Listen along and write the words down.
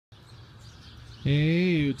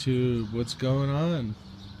Hey YouTube, what's going on?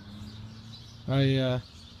 I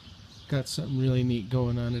got something really neat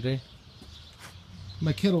going on today.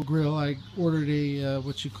 My kettle grill, I ordered a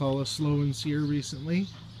what you call a slow and sear recently.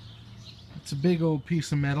 It's a big old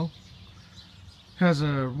piece of metal. Has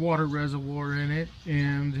a water reservoir in it,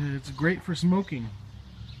 and it's great for smoking.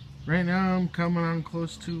 Right now I'm coming on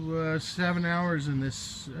close to 7 hours in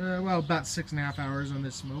this, well, about 6.5 hours on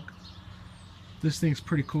this smoke. This thing's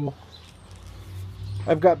pretty cool.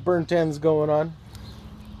 I've got burnt ends going on.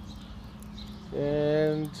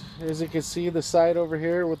 And as you can see, the side over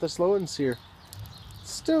here with the slow and sear,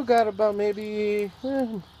 still got about maybe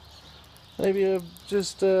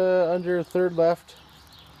just under a third left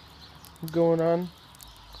going on.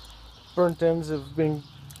 Burnt ends have been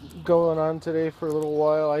going on today for a little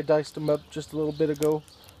while. I diced them up just a little bit ago.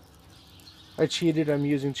 I cheated. I'm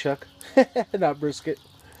using chuck, not brisket.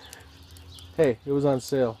 Hey, it was on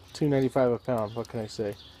sale, $2.95 a pound. What can I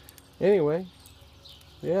say? Anyway,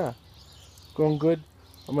 yeah, going good.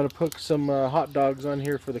 I'm gonna put some hot dogs on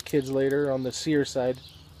here for the kids later on the sear side.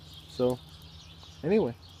 So,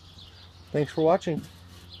 anyway, thanks for watching.